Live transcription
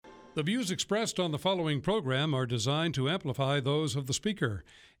The views expressed on the following program are designed to amplify those of the speaker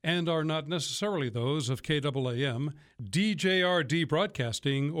and are not necessarily those of KAAM, DJRD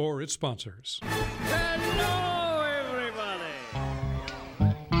Broadcasting, or its sponsors. Hello, everybody!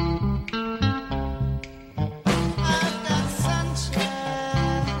 I've got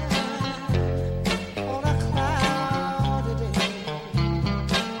sunshine on a cloudy day.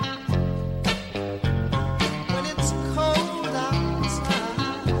 When it's cold outside,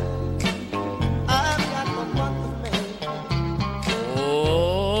 I've got the month of May.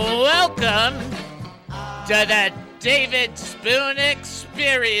 Welcome to the David Spoon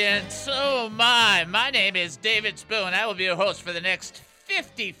Experience. Oh my name is David Spoon. I will be your host for the next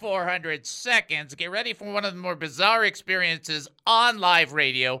 5,400 seconds. Get ready for one of the more bizarre experiences on live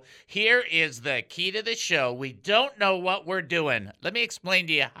radio. Here is the key to the show. We don't know what we're doing. Let me explain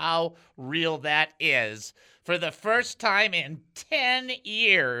to you how real that is. For the first time in 10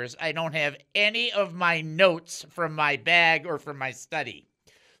 years, I don't have any of my notes from my bag or from my study.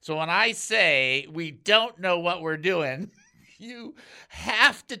 So when I say we don't know what we're doing, you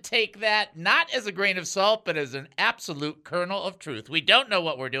have to take that not as a grain of salt, but as an absolute kernel of truth. We don't know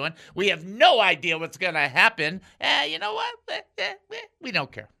what we're doing. We have no idea what's going to happen. You know what? We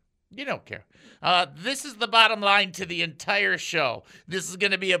don't care. You don't care. This is the bottom line to the entire show. This is going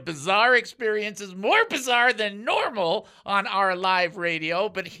to be a bizarre experience. It's more bizarre than normal on our live radio.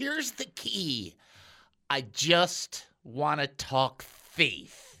 But here's the key. I just want to talk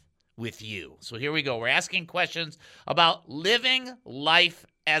faith with you. So here we go. We're asking questions about living life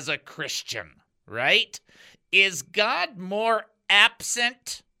as a Christian, right? Is God more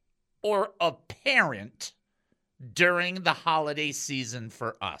absent or apparent during the holiday season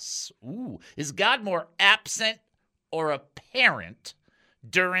for us? Is God more absent or apparent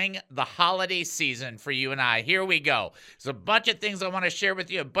during the holiday season for you and I? Here we go. There's a bunch of things I want to share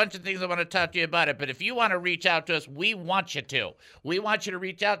with you, a bunch of things I want to talk to you about it. But if you want to reach out to us, we want you to. We want you to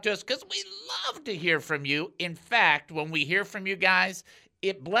reach out to us because we love to hear from you. In fact, when we hear from you guys,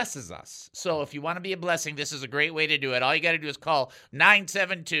 it blesses us. So if you want to be a blessing, this is a great way to do it. All you got to do is call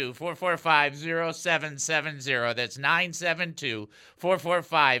 972-445-0770. That's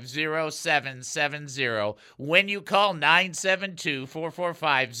 972-445-0770. When you call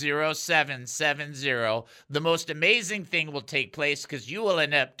 972-445-0770, the most amazing thing will take place because you will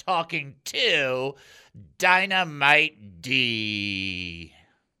end up talking to Dynamite D.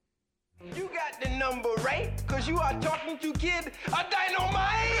 You got the number right, because you are talking to Kid a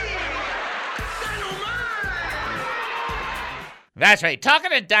Dynamite! Dynamite! That's right.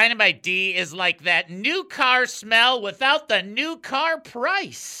 Talking to Dynamite D is like that new car smell without the new car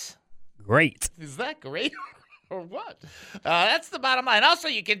price. Great. Is that great? Or what? That's the bottom line. Also,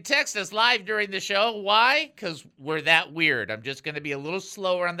 you can text us live during the show. Why? Because we're that weird. I'm just going to be a little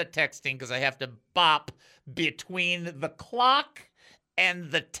slower on the texting because I have to bop between the clock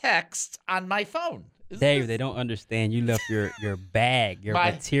and the text on my phone. Dave, they don't understand. You left your bag, your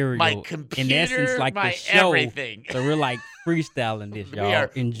material, my computer, in essence, like my the show. Everything. So we're like freestyling this, y'all.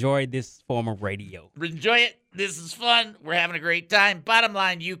 Enjoy this form of radio. Enjoy it. This is fun. We're having a great time. Bottom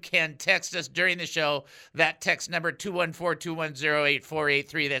line, you can text us during the show. That text number,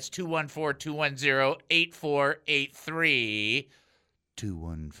 214-210-8483. That's 214-210-8483.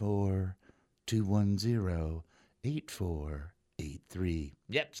 214-210-8483.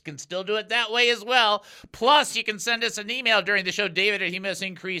 Yep, can still do it that way as well. Plus, you can send us an email during the show,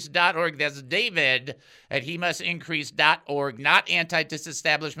 david@hemustincrease.org. That's david@hemustincrease.org. Not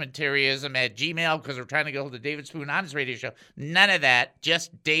anti-disestablishmentarianism at Gmail, because we're trying to get hold of David Spoon on his radio show. None of that.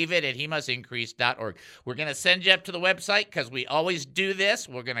 Just david@hemustincrease.org. We're going to send you up to the website because we always do this.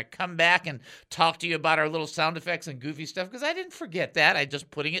 We're going to come back and talk to you about our little sound effects and goofy stuff because I didn't forget that. I'm just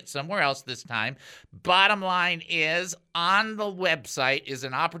putting it somewhere else this time. Bottom line is, on the website is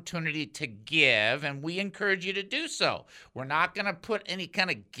an opportunity to give, and we encourage you to do so. We're not going to put any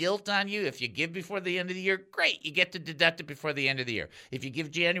kind of guilt on you. If you give before the end of the year, great. You get to deduct it before the end of the year. If you give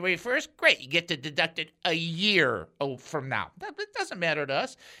January 1st, great. You get to deduct it a year from now. That doesn't matter to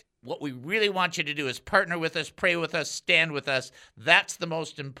us. What we really want you to do is partner with us, pray with us, stand with us. That's the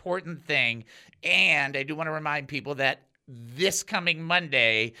most important thing. And I do want to remind people that this coming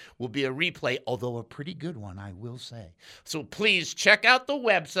Monday will be a replay, although a pretty good one, I will say. So please check out the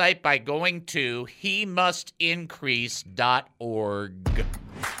website by going to hemustincrease.org.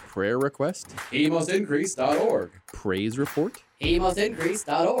 Prayer request? HeMustIncrease.org. Praise report?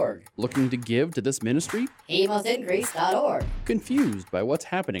 HeMustIncrease.org. Looking to give to this ministry? HeMustIncrease.org. Confused by what's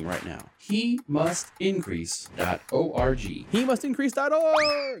happening right now? HeMustIncrease.org.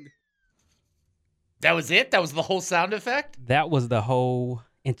 HeMustIncrease.org. That was it? That was the whole sound effect? That was the whole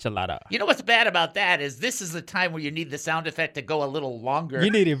enchilada. You know what's bad about that is this is the time where you need the sound effect to go a little longer.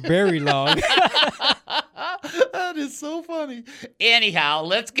 You need it very long. That is so funny. Anyhow,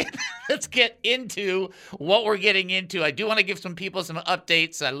 let's get into what we're getting into. I do want to give some people some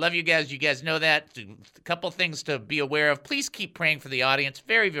updates. I love you guys. You guys know that. A couple things to be aware of. Please keep praying for the audience.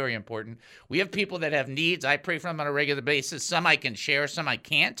 Very, very important. We have people that have needs. I pray for them on a regular basis. Some I can share, some I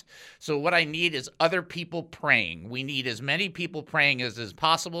can't. So what I need is other people praying. We need as many people praying as is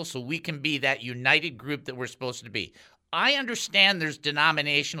possible so we can be that united group that we're supposed to be. I understand there's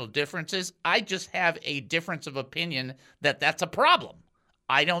denominational differences. I just have a difference of opinion that that's a problem.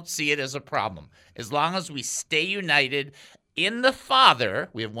 I don't see it as a problem. As long as we stay united in the Father,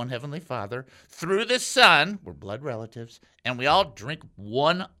 we have one Heavenly Father, through the Son, we're blood relatives, and we all drink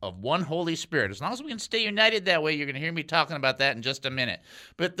one Holy Spirit. As long as we can stay united that way, you're going to hear me talking about that in just a minute.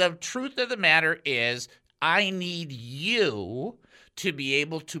 But the truth of the matter is, I need you to be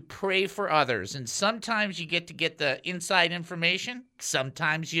able to pray for others. And sometimes you get the inside information.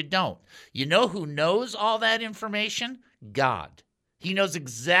 Sometimes you don't. You know who knows all that information? God. He knows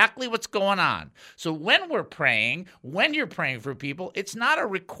exactly what's going on. So when we're praying, when you're praying for people, it's not a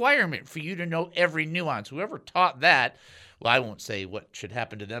requirement for you to know every nuance. Whoever taught that, well, I won't say what should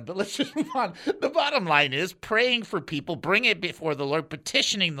happen to them, but let's just move on. The bottom line is praying for people, bring it before the Lord,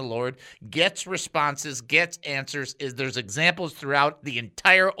 petitioning the Lord, gets responses, gets answers. There's examples throughout the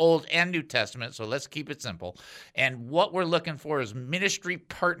entire Old and New Testament, so let's keep it simple. And what we're looking for is ministry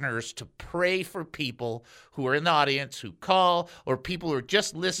partners to pray for people who are in the audience, who call, or people who are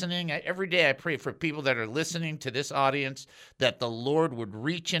just listening. Every day I pray for people that are listening to this audience, that the Lord would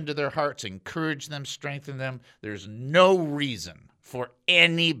reach into their hearts, encourage them, strengthen them. There's no reason for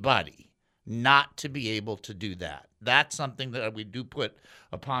anybody not to be able to do that. That's something that we do put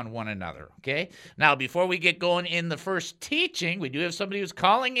upon one another, okay? Now, before we get going in the first teaching, we do have somebody who's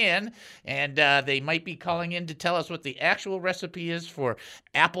calling in, and they might be calling in to tell us what the actual recipe is for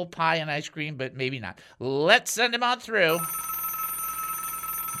apple pie and ice cream, but maybe not. Let's send him on through.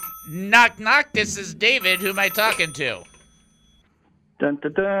 Knock, knock. This is David. Who am I talking to? Dun,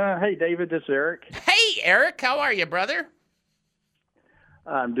 dun, dun. Hey, David, this is Eric. Hey, Eric. How are you, brother?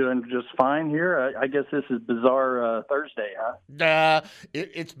 I'm doing just fine here. I guess this is Bizarre Thursday, huh?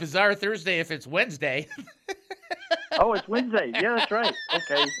 It's Bizarre Thursday if it's Wednesday. Oh, it's Wednesday. Yeah, that's right.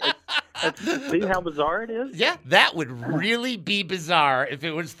 Okay. See how bizarre it is? Yeah, that would really be bizarre if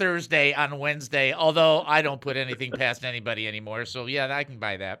it was Thursday on Wednesday, although I don't put anything past anybody anymore. So, yeah, I can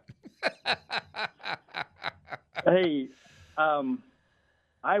buy that. Hey,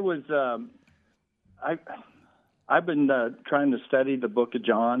 I've been trying to study the book of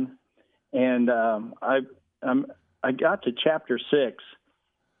John, and I got to chapter 6,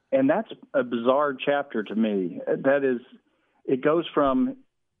 and that's a bizarre chapter to me. That is, it goes from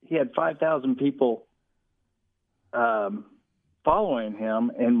he had 5,000 people following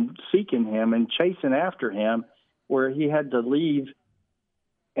him and seeking him and chasing after him, where he had to leave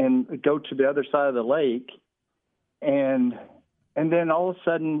and go to the other side of the lake, and then all of a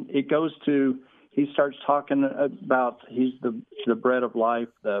sudden it goes to he starts talking about he's the bread of life,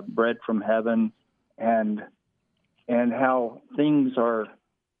 the bread from heaven, and how things are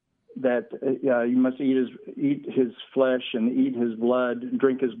that you must eat his flesh and eat his blood,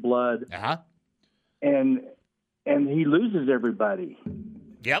 drink his blood, and he loses everybody.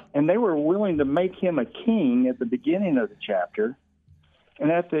 Yep. And they were willing to make him a king at the beginning of the chapter, and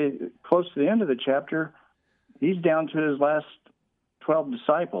close to the end of the chapter, he's down to his last 12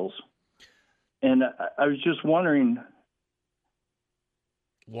 disciples. And I was just wondering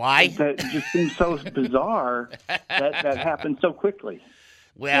why that just seems so bizarre that happened so quickly.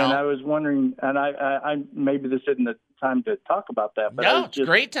 Well, and I was wondering, and I maybe this isn't the time to talk about that, but no, it's a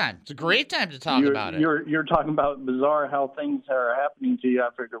great time. It's a great time to talk about it. You're talking about bizarre how things are happening to you. I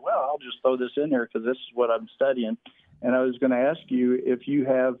figured, well, I'll just throw this in there because this is what I'm studying. And I was going to ask you if you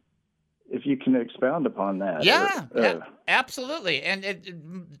can expound upon that. Yeah, absolutely.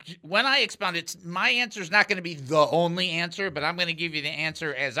 And when I expound, my answer is not going to be the only answer, but I'm going to give you the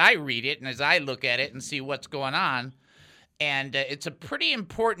answer as I read it and as I look at it and see what's going on. And it's a pretty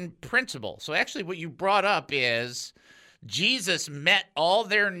important principle. So actually what you brought up is Jesus met all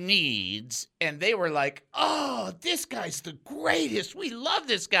their needs, and they were like, oh, this guy's the greatest. We love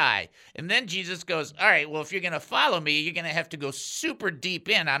this guy. And then Jesus goes, all right, well, if you're going to follow me, you're going to have to go super deep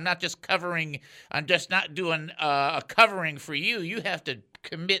in. I'm not just not doing a covering for you. You have to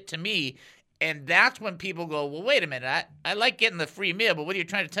commit to me. And that's when people go, well, wait a minute. I like getting the free meal, but what are you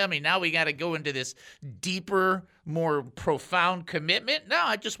trying to tell me? Now we got to go into this deeper, more profound commitment? No,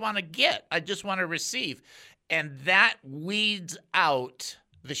 I just want to get. I just want to receive. And that weeds out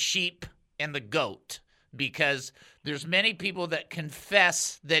the sheep and the goat, because there's many people that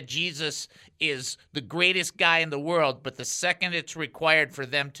confess that Jesus is the greatest guy in the world, but the second it's required for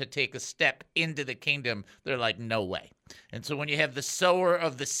them to take a step into the kingdom, they're like, no way. And so when you have the sower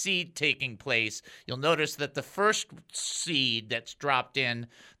of the seed taking place, you'll notice that the first seed that's dropped in,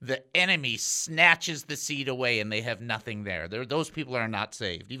 the enemy snatches the seed away and they have nothing there. Those people are not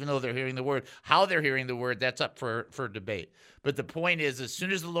saved, even though they're hearing the word. How they're hearing the word, that's up for debate. But the point is, as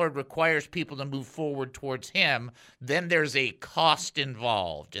soon as the Lord requires people to move forward towards him, then there's a cost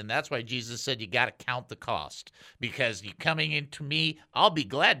involved. And that's why Jesus said you got to count the cost, because you coming into me, I'll be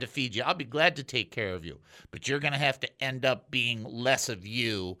glad to feed you. I'll be glad to take care of you. But you're going to have to end up being less of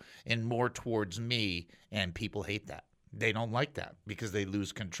you and more towards me. And people hate that. They don't like that because they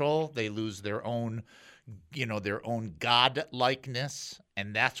lose control. They lose their own, their own God-likeness.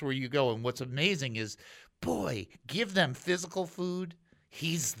 And that's where you go. And what's amazing is, boy, give them physical food.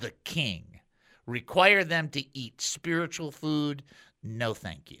 He's the king. Require them to eat spiritual food. No,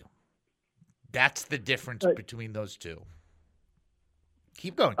 thank you. That's the difference between those two.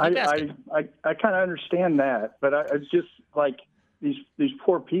 Keep going. Keep asking. I kind of understand that, but it's just like these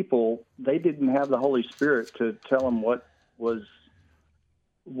poor people. They didn't have the Holy Spirit to tell them what was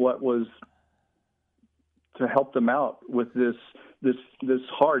to help them out with this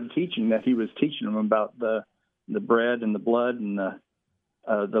hard teaching that he was teaching them about the bread and the blood and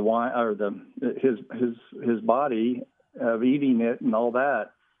the wine, or his body, of eating it and all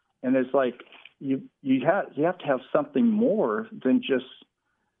that. And it's like you have to have something more than just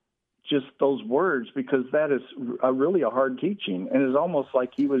those words, because that is really a hard teaching. And it's almost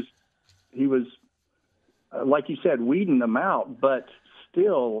like he was like you said, weeding them out, but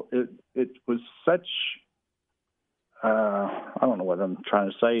still it was such I don't know what I'm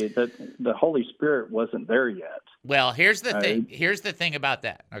trying to say, that the Holy Spirit wasn't there yet. Well, here's the thing. Here's the thing about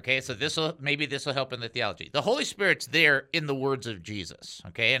that. Okay, so this will help in the theology. The Holy Spirit's there in the words of Jesus.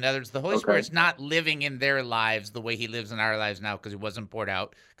 Okay, in other words, the Holy Spirit's not living in their lives the way he lives in our lives now, because he wasn't poured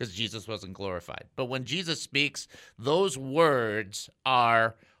out, because Jesus wasn't glorified. But when Jesus speaks, those words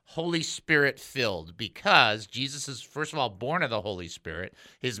are Holy Spirit filled, because Jesus is, first of all, born of the Holy Spirit.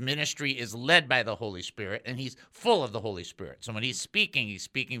 His ministry is led by the Holy Spirit, and he's full of the Holy Spirit. So when he's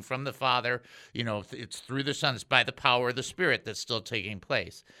speaking from the Father. It's through the Son. It's by the power of the Spirit that's still taking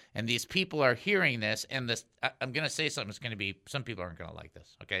place. And these people are hearing this, and this, I'm going to say something. It's going to be, some people aren't going to like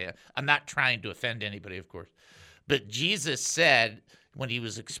this. Okay, I'm not trying to offend anybody, of course. But Jesus said, when he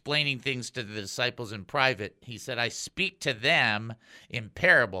was explaining things to the disciples in private, he said, I speak to them in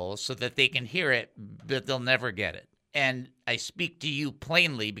parables so that they can hear it, but they'll never get it. And I speak to you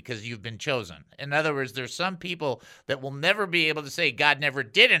plainly because you've been chosen. In other words, there's some people that will never be able to say, God never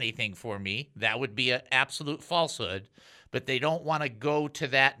did anything for me. That would be an absolute falsehood. But they don't want to go to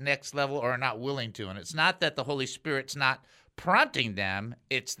that next level, or are not willing to. And it's not that the Holy Spirit's not prompting them.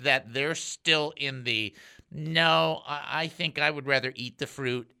 It's that they're still in the, no, I think I would rather eat the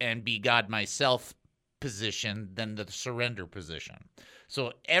fruit and be God myself position than the surrender position.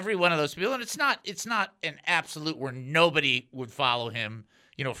 So every one of those people, and it's not an absolute where nobody would follow him,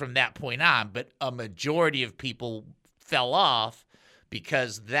 from that point on, but a majority of people fell off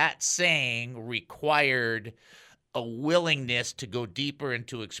because that saying required a willingness to go deeper and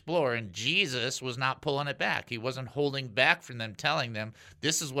to explore, and Jesus was not pulling it back. He wasn't holding back from them, telling them,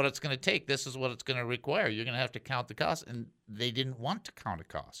 this is what it's going to take, this is what it's going to require, you're going to have to count the cost. And they didn't want to count a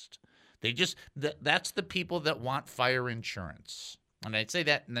cost. They just, that's the people that want fire insurance. And I'd say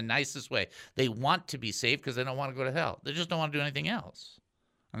that in the nicest way. They want to be saved because they don't want to go to hell. They just don't want to do anything else.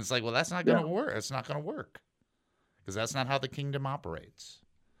 And it's like, well, that's not going to work. It's not going to work, because that's not how the kingdom operates.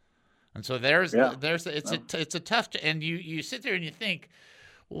 And so it's a tough, and you sit there and you think,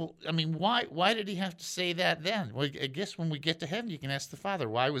 well, I mean, why did he have to say that then? Well, I guess when we get to heaven, you can ask the Father,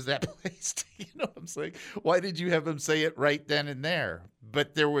 why was that placed? You know what I'm saying? Why did you have him say it right then and there?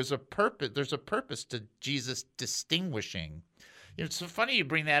 But there was a purpose. There's a purpose to Jesus distinguishing. It's so funny you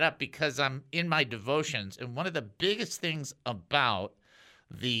bring that up, because I'm in my devotions, and one of the biggest things about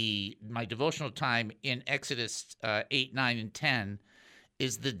my devotional time in Exodus 8, 9, and 10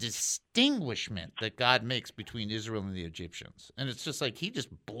 is the distinguishment that God makes between Israel and the Egyptians. And it's just like he just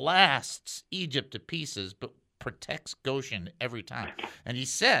blasts Egypt to pieces, but protects Goshen every time. And he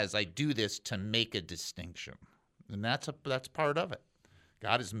says, I do this to make a distinction. And that's part of it.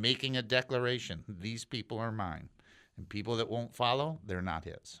 God is making a declaration. These people are mine. And people that won't follow, they're not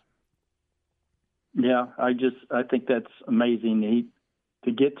his. Yeah, I think that's amazing.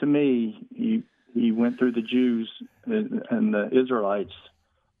 To get to me, he went through the Jews and the Israelites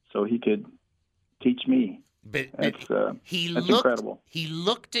so he could teach me. But that's incredible. He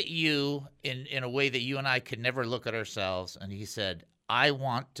looked at you in a way that you and I could never look at ourselves, and he said, I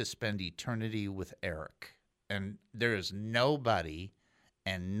want to spend eternity with Eric. And there is nobody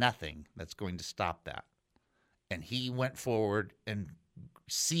and nothing that's going to stop that. And he went forward and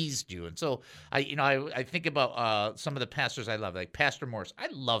seized you. And so I think about some of the pastors I love, like Pastor Morris. I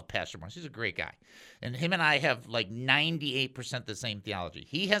love Pastor Morris. He's a great guy. And him and I have like 98% the same theology.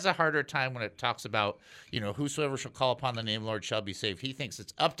 He has a harder time when it talks about, whosoever shall call upon the name of the Lord shall be saved. He thinks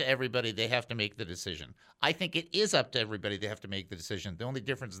it's up to everybody. They have to make the decision. I think it is up to everybody. They have to make the decision. The only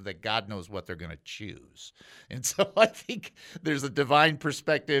difference is that God knows what they're going to choose. And so I think there's a divine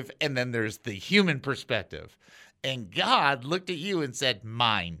perspective and then there's the human perspective. And God looked at you and said,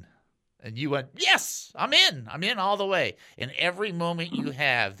 mine. And you went, yes, I'm in. I'm in all the way. And every moment you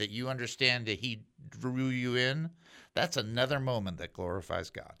have that you understand that he drew you in, that's another moment that glorifies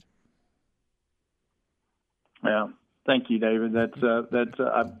God. Yeah. Thank you, David.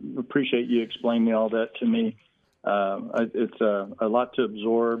 I appreciate you explaining all that to me. It's a lot to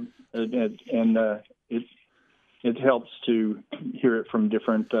absorb, and it helps to hear it from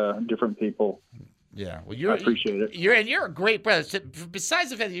different people. Yeah, well, I appreciate it. You're a great brother.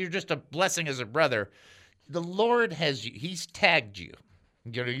 Besides the fact that you're just a blessing as a brother, the Lord has you. He's tagged you.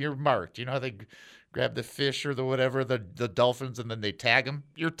 You're marked. You know how they grab the fish or the whatever, the dolphins, and then they tag them?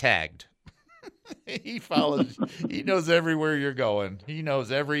 You're tagged. He follows. He knows everywhere you're going. He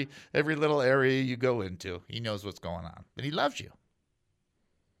knows every little area you go into. He knows what's going on, and he loves you.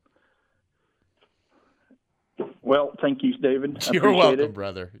 Well, thank you, David. You're welcome,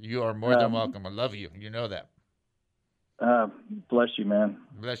 brother. You are more than welcome. I love you. You know that. Bless you, man.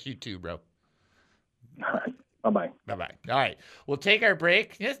 Bless you too, bro. All right. Bye-bye. Bye-bye. All right. We'll take our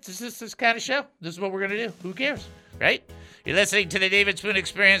break. Yes, this is this kind of show. This is what we're going to do. Who cares, right? You're listening to the David Spoon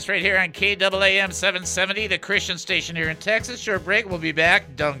Experience right here on KAAM 770, the Christian station here in Texas. Short break. We'll be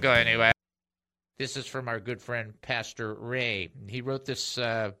back. Don't go anywhere. This is from our good friend, Pastor Ray. He wrote this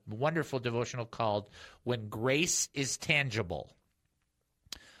wonderful devotional called When Grace is Tangible.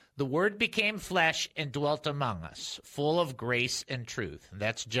 The Word became flesh and dwelt among us, full of grace and truth.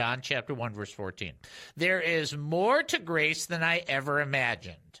 That's John chapter 1, verse 14. There is more to grace than I ever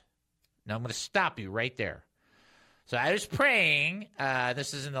imagined. Now I'm going to stop you right there. So I was praying,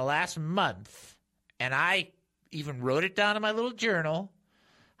 this is in the last month, and I even wrote it down in my little journal,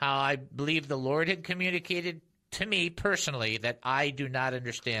 how I believe the Lord had communicated to me personally that I do not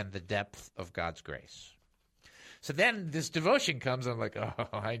understand the depth of God's grace. So then this devotion comes, and I'm like, oh,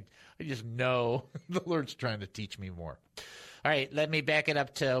 I just know the Lord's trying to teach me more. All right, let me back it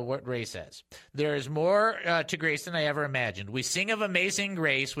up to what Ray says. There is more to grace than I ever imagined. We sing of amazing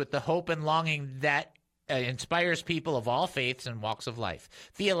grace with the hope and longing that inspires people of all faiths and walks of life.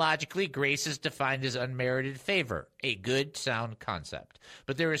 Theologically, grace is defined as unmerited favor, a good, sound concept.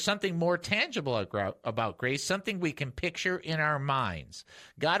 But there is something more tangible about grace, something we can picture in our minds.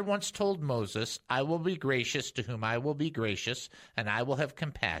 God once told Moses, I will be gracious to whom I will be gracious, and I will have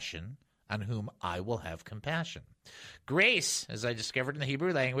compassion on whom I will have compassion. Grace, as I discovered in the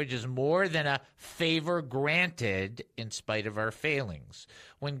Hebrew language, is more than a favor granted in spite of our failings.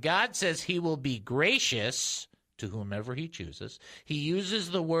 When God says he will be gracious to whomever he chooses, he uses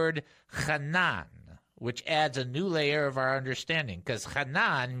the word chanan, which adds a new layer of our understanding, because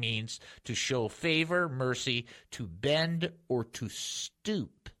chanan means to show favor, mercy, to bend, or to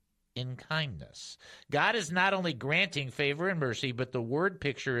stoop in kindness. God is not only granting favor and mercy, but the word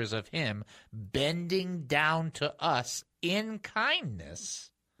picture is of him bending down to us in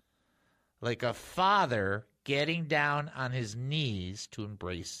kindness, like a father getting down on his knees to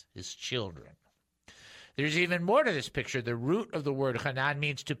embrace his children. There's even more to this picture. The root of the word chanan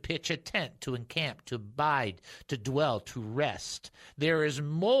means to pitch a tent, to encamp, to abide, to dwell, to rest. There is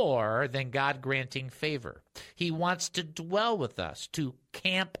more than God granting favor. He wants to dwell with us, to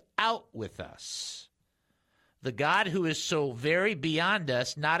camp out with us. The God who is so very beyond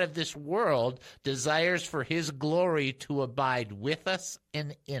us, not of this world, desires for his glory to abide with us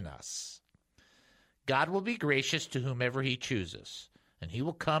and in us. God will be gracious to whomever he chooses, and he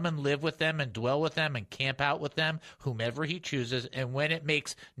will come and live with them and dwell with them and camp out with them, whomever he chooses. And when it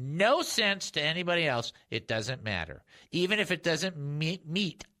makes no sense to anybody else, it doesn't matter. Even if it doesn't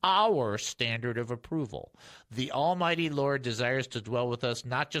meet our standard of approval. The Almighty Lord desires to dwell with us,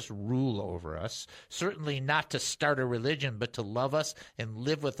 not just rule over us, certainly not to start a religion, but to love us and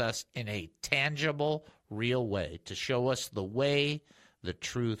live with us in a tangible, real way, to show us the way, the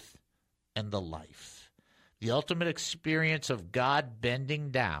truth, and the life. The ultimate experience of God bending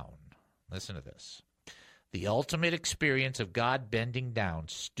down, listen to this, The ultimate experience of God bending down,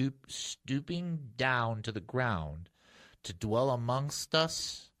 stooping down to the ground to dwell amongst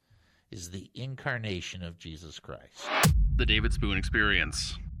us is the incarnation of Jesus Christ. The David Spoon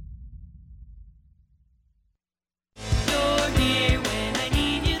Experience.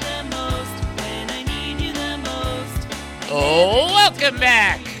 Oh, welcome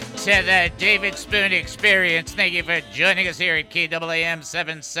back to the David Spoon Experience. Thank you for joining us here at KAAM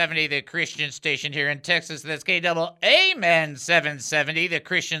 770, the Christian station here in Texas. That's KAAM 770, the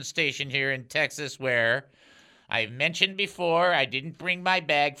Christian station here in Texas, where I've mentioned before I didn't bring my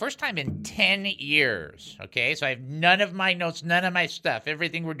bag. First time in 10 years, okay? So I have none of my notes, none of my stuff.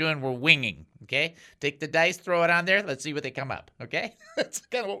 Everything we're doing, we're winging, okay? Take the dice, throw it on there. Let's see what they come up, okay? That's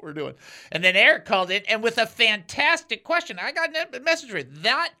kind of what we're doing. And then Eric called in, and with a fantastic question. I got a message for it.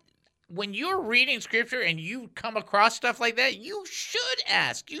 That, when you're reading scripture and you come across stuff like that, you should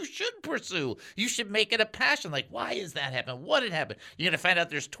ask. You should pursue. You should make it a passion. Like, why is that happening? What had happened? You're going to find out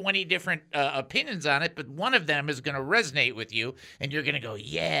there's 20 different opinions on it, but one of them is going to resonate with you, and you're going to go,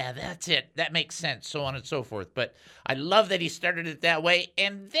 yeah, that's it. That makes sense, so on and so forth. But I love that he started it that way.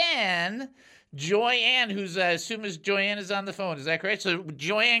 And then Joyanne, who's, I assume Joyanne is on the phone. Is that correct? So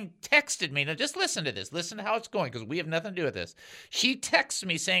Joyanne texted me. Now, just listen to this. Listen to how it's going, because we have nothing to do with this. She texts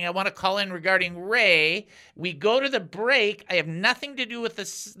me saying, I want to call in regarding Ray. We go to the break. I have nothing to do with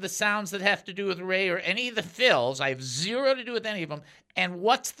the sounds that have to do with Ray or any of the fills. I have zero to do with any of them. And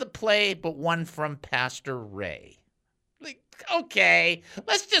what's the play but one from Pastor Ray? Like, okay,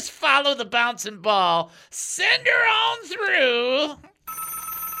 let's just follow the bouncing ball. Send her on through.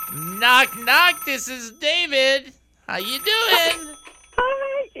 Knock, knock. This is David. How you doing?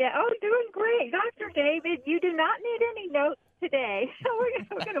 Hi. Yeah, doing great. Dr. David, you do not need any notes today, so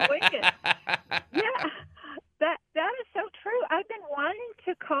we're going to wing it. Yeah, that is so true. I've been wanting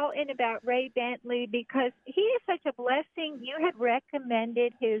to call in about Ray Bentley because he is such a blessing. You had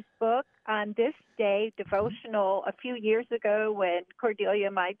recommended his book on this day, devotional, a few years ago when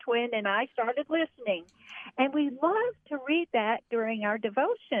Cordelia, my twin, and I started listening. And we love to read that during our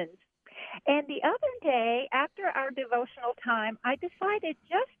devotions. And the other day, after our devotional time, I decided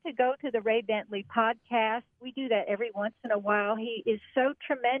just to go to the Ray Bentley podcast. We do that every once in a while. He is so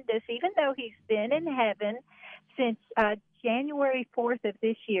tremendous, even though he's been in heaven since January 4th of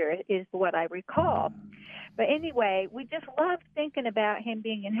this year is what I recall. But anyway, we just love thinking about him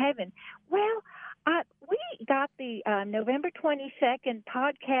being in heaven. Well, we got the November 22nd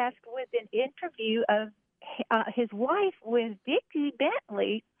podcast with an interview of his wife with Vicki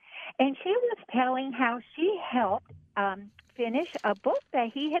Bentley, and she was telling how she helped finish a book that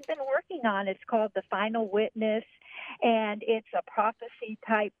he had been working on. It's called The Final Witness, and it's a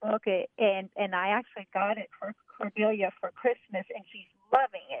prophecy-type book, and I actually got it for Cordelia for Christmas, and she's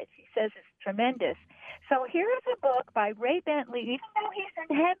loving it. She says it's tremendous. So here is a book by Ray Bentley. Even though he's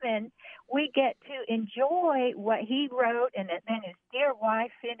in heaven, we get to enjoy what he wrote, and then his dear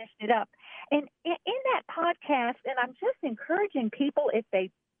wife finished it up. And in that podcast, and I'm just encouraging people, if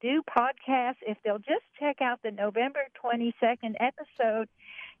they do podcasts, if they'll just check out the November 22nd episode,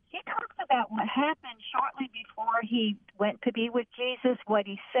 he talks about what happened shortly before he went to be with Jesus, what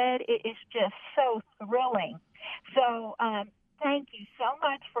he said. It is just so thrilling. So thank you so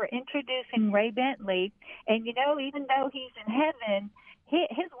much for introducing Ray Bentley. And, you know, even though he's in heaven,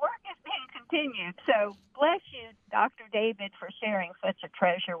 his work is being continued. So bless you, Dr. David, for sharing such a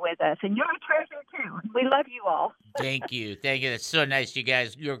treasure with us. And you're a treasure, too. We love you all. Thank you. Thank you. That's so nice, you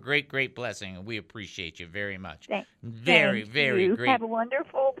guys. You're a great, great blessing, and we appreciate you very much. Very great. Have a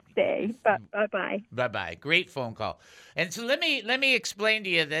wonderful day. Bye-bye. Bye-bye. Great phone call. And so let me explain to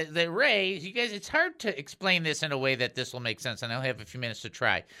you that Ray, you guys, it's hard to explain this in a way that this will make sense, and I'll have a few minutes to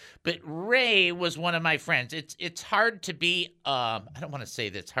try. But Ray was one of my friends. It's hard to be, I don't want to say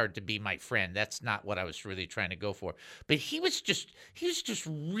that it's hard to be my friend. That's not what I was really trying to go for. But he was just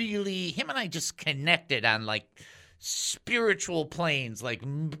really, him and I just connected on like spiritual planes, like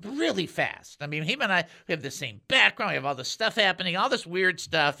really fast. I mean, him and I have the same background. We have all this stuff happening, all this weird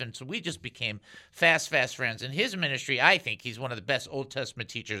stuff. And so we just became fast friends. In his ministry, I think he's one of the best Old Testament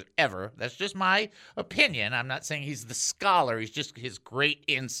teachers ever. That's just my opinion. I'm not saying he's the scholar. He's just his great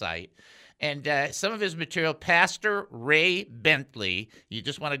insight. And some of his material, Pastor Ray Bentley, you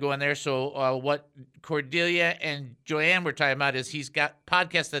just want to go in there. So what Cordelia and Joyanne were talking about is he's got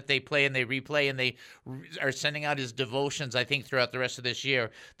podcasts that they play and they replay, and they are sending out his devotions, I think, throughout the rest of this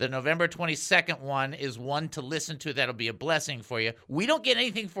year. The November 22nd one is one to listen to that'll be a blessing for you. We don't get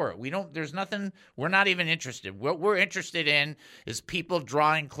anything for it. There's nothing, we're not even interested. What we're interested in is people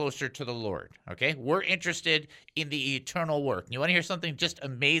drawing closer to the Lord, okay? We're interested in the eternal work. You want to hear something just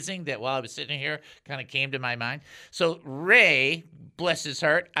amazing that while I was was sitting here, kind of came to my mind. So Ray, bless his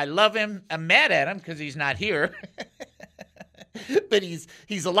heart, I love him. I'm mad at him because he's not here. But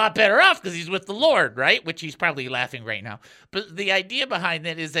he's a lot better off because he's with the Lord, right? Which he's probably laughing right now. But the idea behind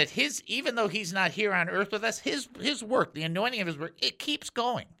that is that even though he's not here on earth with us, his work, the anointing of his work, it keeps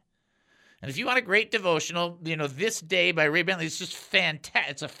going. And if you want a great devotional, This Day by Ray Bentley, it's just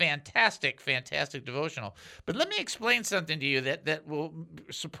fantastic. It's a fantastic, fantastic devotional. But let me explain something to you that will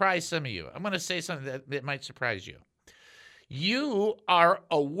surprise some of you. I'm going to say something that might surprise you. You are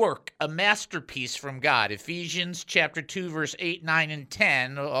a work, a masterpiece from God. Ephesians chapter 2, verse 8, 9, and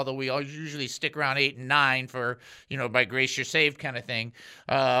 10, although we all usually stick around 8 and 9 for, by grace you're saved kind of thing.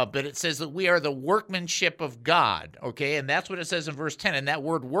 But it says that we are the workmanship of God, okay? And that's what it says in verse 10. And that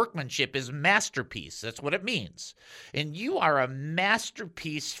word workmanship is masterpiece. That's what it means. And you are a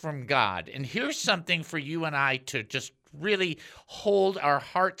masterpiece from God. And here's something for you and I to just really hold our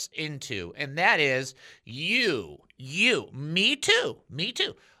hearts into, and that is me too,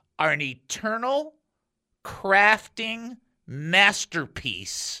 are an eternal crafting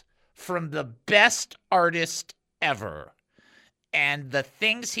masterpiece from the best artist ever. And the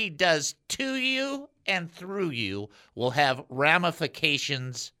things he does to you and through you will have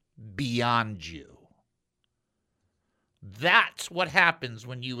ramifications beyond you. That's what happens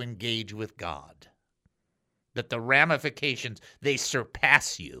when you engage with God. That the ramifications, they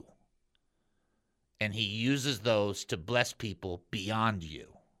surpass you. And he uses those to bless people beyond you.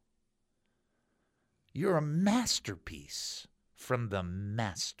 You're a masterpiece from the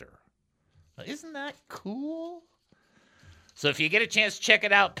master. Isn't that cool? So if you get a chance, check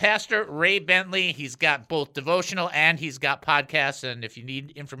it out. Pastor Ray Bentley, he's got both devotional and he's got podcasts. And if you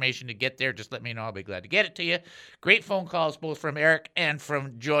need information to get there, just let me know. I'll be glad to get it to you. Great phone calls, both from Eric and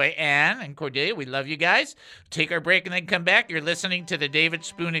from Joy Ann and Cordelia. We love you guys. Take our break and then come back. You're listening to the David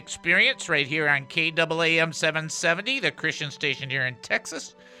Spoon Experience right here on KAAM 770, the Christian station here in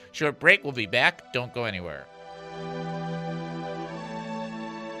Texas. Short break. We'll be back. Don't go anywhere.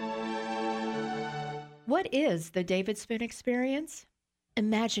 What is the David Spoon Experience?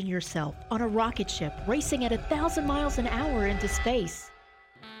 Imagine yourself on a rocket ship racing at 1,000 miles an hour into space.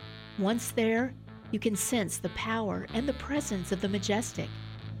 Once there, you can sense the power and the presence of the majestic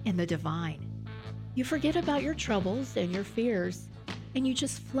and the divine. You forget about your troubles and your fears, and you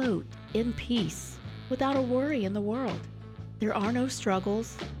just float in peace without a worry in the world. There are no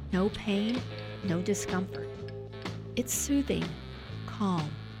struggles, no pain, no discomfort. It's soothing, calm,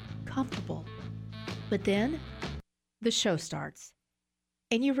 comfortable. But then, the show starts.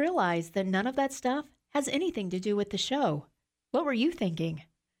 And you realize that none of that stuff has anything to do with the show. What were you thinking?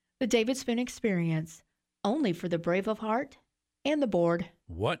 The David Spoon Experience, only for the brave of heart and the bored.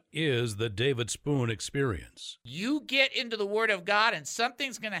 What is the David Spoon Experience? You get into the Word of God and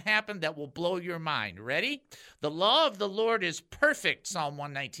something's going to happen that will blow your mind. Ready? The law of the Lord is perfect, Psalm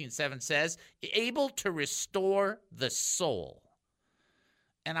 119:7 says, able to restore the soul.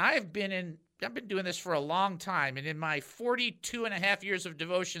 And I've been doing this for a long time, and in my 42 and a half years of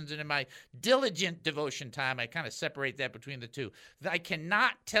devotions and in my diligent devotion time, I kind of separate that between the two. I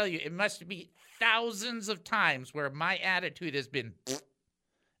cannot tell you, it must be thousands of times where my attitude has been,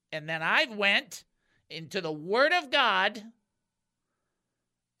 and then I went into the Word of God,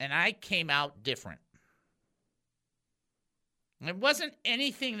 and I came out different. It wasn't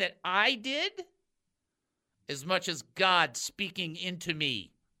anything that I did as much as God speaking into me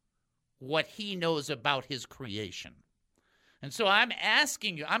what he knows about his creation. And so I'm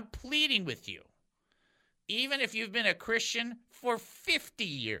asking you, I'm pleading with you, even if you've been a Christian for 50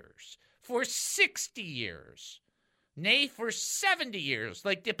 years, for 60 years, nay, for 70 years,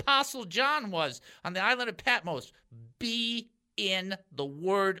 like the Apostle John was on the island of Patmos, be in the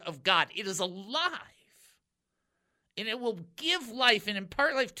Word of God. It is alive, and it will give life and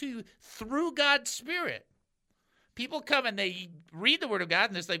impart life to you through God's Spirit. People come and they read the Word of God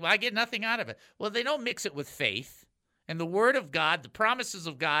and they're like, well, I get nothing out of it. Well, they don't mix it with faith. And the Word of God, the promises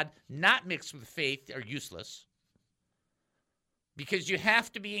of God, not mixed with faith, are useless. Because you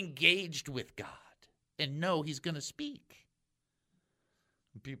have to be engaged with God and know he's going to speak.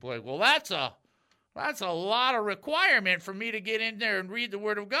 And people are like, well, that's a lot of requirement for me to get in there and read the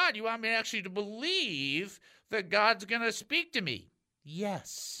Word of God. You want me actually to believe that God's going to speak to me?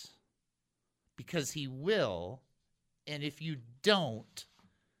 Yes. Because he will. And if you don't,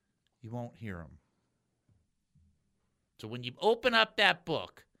 you won't hear him. So when you open up that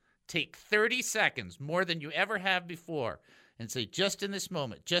book, take 30 seconds, more than you ever have before, and say, just in this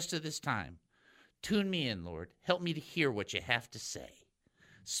moment, just at this time, tune me in, Lord. Help me to hear what you have to say.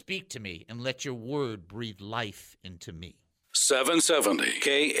 Speak to me and let your word breathe life into me. 770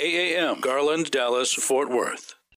 KAAM, Garland, Dallas, Fort Worth.